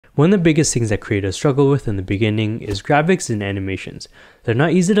One of the biggest things that creators struggle with in the beginning is graphics and animations. They're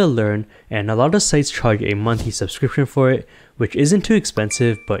not easy to learn, and a lot of sites charge a monthly subscription for it, which isn't too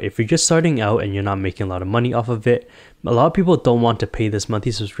expensive, but if you're just starting out and you're not making a lot of money off of it, a lot of people don't want to pay this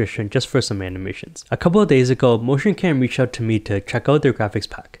monthly subscription just for some animations. A couple of days ago, Motioncan reached out to me to check out their graphics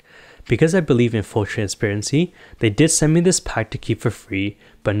pack. Because I believe in full transparency, they did send me this pack to keep for free,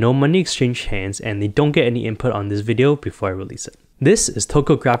 but no money exchanged hands, and they don't get any input on this video before I release it. This is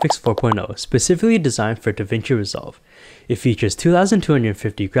Toko Graphics 4.0, specifically designed for Davinci Resolve. It features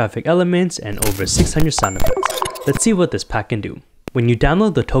 2,250 graphic elements and over 600 sound effects. Let's see what this pack can do. When you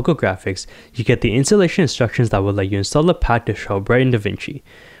download the Toko Graphics, you get the installation instructions that will let you install the pack to show up right in Davinci.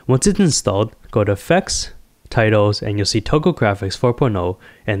 Once it's installed, go to Effects, Titles, and you'll see Toko Graphics 4.0,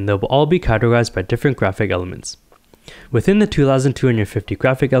 and they'll all be categorized by different graphic elements. Within the 2,250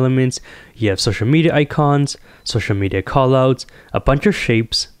 graphic elements, you have social media icons, social media callouts, a bunch of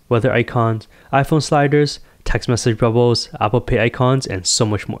shapes, weather icons, iPhone sliders, text message bubbles, Apple Pay icons, and so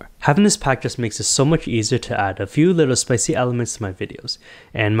much more. Having this pack just makes it so much easier to add a few little spicy elements to my videos.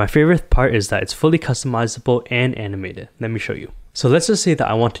 And my favorite part is that it's fully customizable and animated. Let me show you. So let's just say that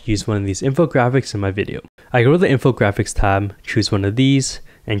I want to use one of these infographics in my video. I go to the infographics tab, choose one of these,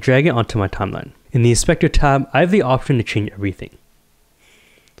 and drag it onto my timeline. In the inspector tab, I have the option to change everything.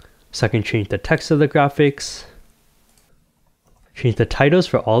 So I can change the text of the graphics, change the titles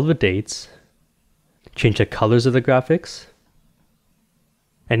for all the dates, change the colors of the graphics,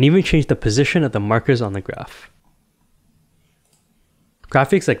 and even change the position of the markers on the graph.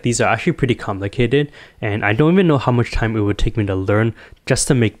 Graphics like these are actually pretty complicated, and I don't even know how much time it would take me to learn just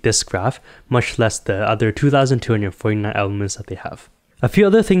to make this graph, much less the other 2,249 elements that they have. A few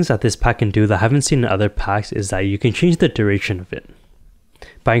other things that this pack can do that I haven't seen in other packs is that you can change the duration of it.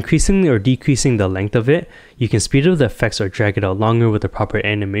 By increasing or decreasing the length of it, you can speed up the effects or drag it out longer with the proper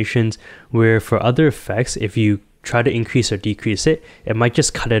animations, where for other effects, if you try to increase or decrease it, it might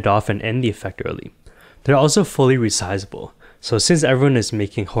just cut it off and end the effect early. They're also fully resizable. So since everyone is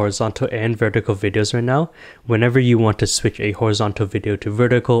making horizontal and vertical videos right now, whenever you want to switch a horizontal video to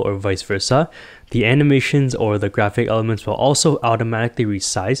vertical or vice versa, the animations or the graphic elements will also automatically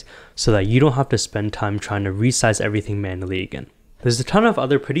resize so that you don't have to spend time trying to resize everything manually again. There's a ton of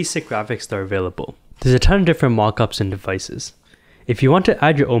other pretty sick graphics that are available. There's a ton of different mockups and devices. If you want to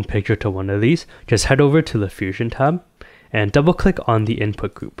add your own picture to one of these, just head over to the Fusion tab and double click on the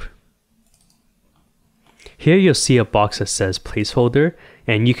input group. Here you'll see a box that says placeholder,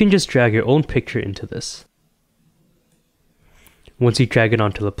 and you can just drag your own picture into this. Once you drag it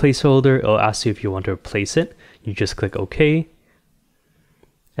onto the placeholder, it'll ask you if you want to replace it. You just click OK,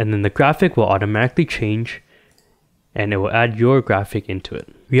 and then the graphic will automatically change, and it will add your graphic into it.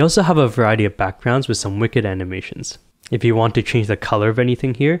 We also have a variety of backgrounds with some wicked animations. If you want to change the color of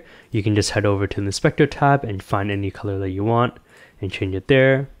anything here, you can just head over to the inspector tab and find any color that you want and change it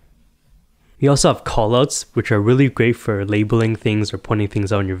there. We also have callouts, which are really great for labeling things or pointing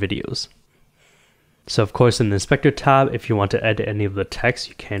things out in your videos. So of course in the inspector tab, if you want to edit any of the text,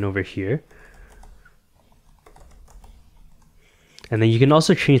 you can over here. And then you can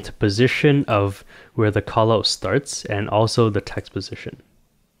also change the position of where the callout starts and also the text position.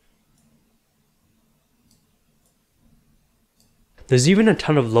 There's even a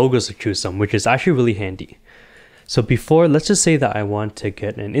ton of logos to choose from, which is actually really handy. So before, let's just say that I want to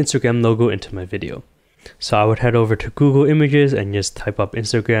get an Instagram logo into my video. So I would head over to Google Images and just type up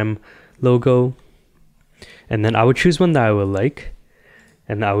Instagram logo. And then I would choose one that I would like,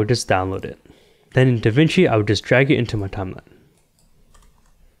 and I would just download it. Then in Davinci, I would just drag it into my timeline.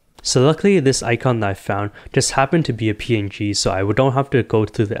 So luckily, this icon that I found just happened to be a PNG, so I don't have to go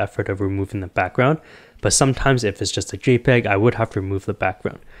through the effort of removing the background. But sometimes if it's just a JPEG, I would have to remove the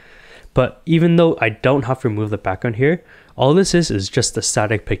background. But even though I don't have to remove the background here, all this is just a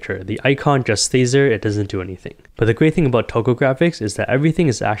static picture. The icon just stays there, it doesn't do anything. But the great thing about Toko Graphics is that everything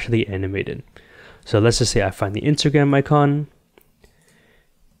is actually animated. So let's just say I find the Instagram icon.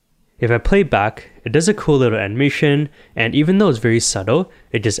 If I play back, it does a cool little animation, and even though it's very subtle,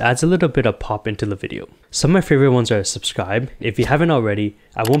 it just adds a little bit of pop into the video. Some of my favorite ones are subscribe. If you haven't already,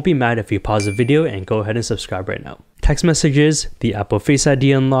 I won't be mad if you pause the video and go ahead and subscribe right now. Text messages, the Apple Face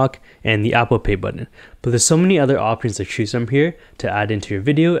ID unlock, and the Apple Pay button. But there's so many other options to choose from here to add into your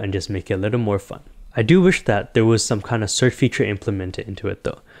video and just make it a little more fun. I do wish that there was some kind of search feature implemented into it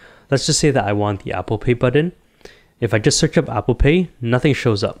though. Let's just say that I want the Apple Pay button. If I just search up Apple Pay, nothing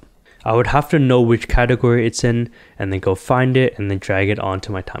shows up. I would have to know which category it's in and then go find it and then drag it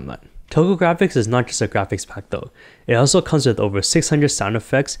onto my timeline. Toko Graphics is not just a graphics pack though. It also comes with over 600 sound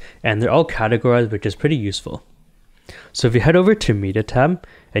effects and they're all categorized, which is pretty useful. So if you head over to Media tab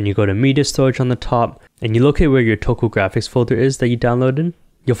and you go to Media Storage on the top and you locate where your Toko Graphics folder is that you downloaded,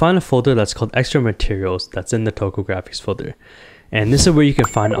 you'll find a folder that's called Extra Materials that's in the Toko Graphics folder. And this is where you can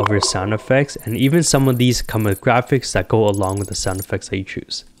find other sound effects, and even some of these come with graphics that go along with the sound effects that you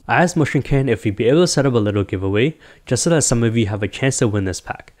choose. I asked Motioncan if we'd be able to set up a little giveaway just so that some of you have a chance to win this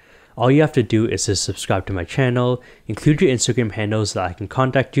pack. All you have to do is to subscribe to my channel, include your Instagram handle so that I can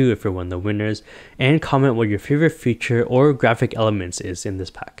contact you if you're one of the winners, and comment what your favorite feature or graphic elements is in this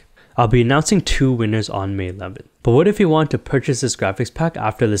pack. I'll be announcing 2 winners on May 11th. But what if you want to purchase this graphics pack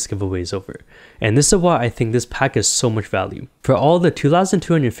after this giveaway is over? And this is why I think this pack is so much value. For all the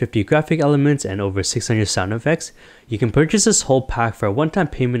 2,250 graphic elements and over 600 sound effects, you can purchase this whole pack for a one-time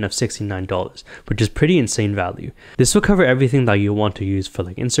payment of $69, which is pretty insane value. This will cover everything that you want to use for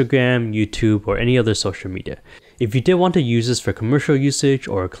like Instagram, YouTube, or any other social media. If you did want to use this for commercial usage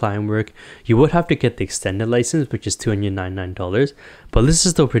or client work, you would have to get the extended license, which is $299, but this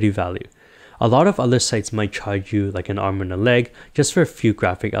is still pretty value. A lot of other sites might charge you like an arm and a leg just for a few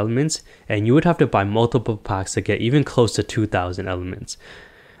graphic elements, and you would have to buy multiple packs to get even close to 2,000 elements.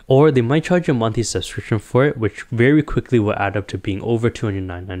 Or they might charge you a monthly subscription for it, which very quickly will add up to being over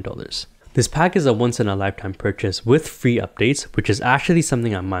 $299. This pack is a once-in-a-lifetime purchase with free updates, which is actually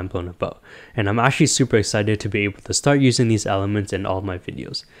something I'm mind blown about, and I'm actually super excited to be able to start using these elements in all of my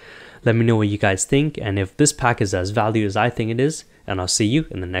videos. Let me know what you guys think and if this pack is as valuable as I think it is, and I'll see you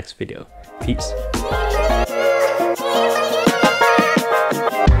in the next video. Peace.